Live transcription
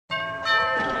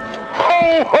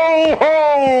ho,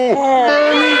 ho!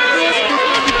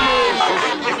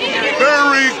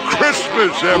 Merry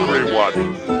Christmas, everyone!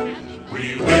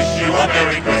 We wish you a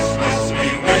Merry Christmas. We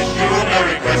wish you a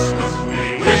Merry Christmas.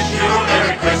 We wish you a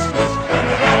Merry Christmas and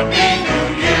a Happy New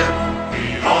Year.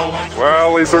 We all want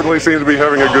Well, they certainly seem to be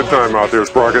having a good time out there,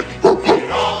 Sprocket.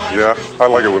 Yeah, I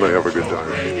like it when they have a good time.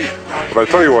 But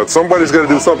I tell you what, somebody's got to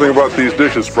do something about these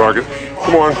dishes, Sprocket.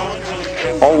 Come on.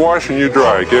 I'll wash and you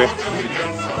dry, okay?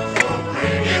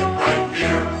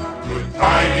 good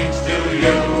tidings to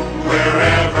you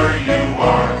wherever you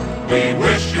are. We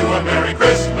wish you a Merry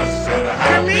Christmas and a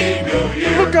Happy New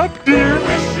Year. Look up, dear. We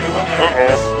wish you a Merry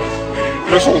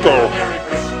Christmas. Mistletoe.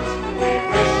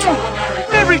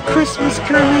 Merry Christmas,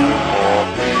 Kermit.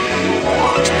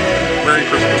 Merry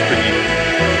Christmas, Piggy.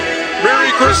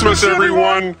 Merry Christmas,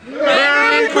 everyone!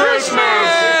 Merry Christmas!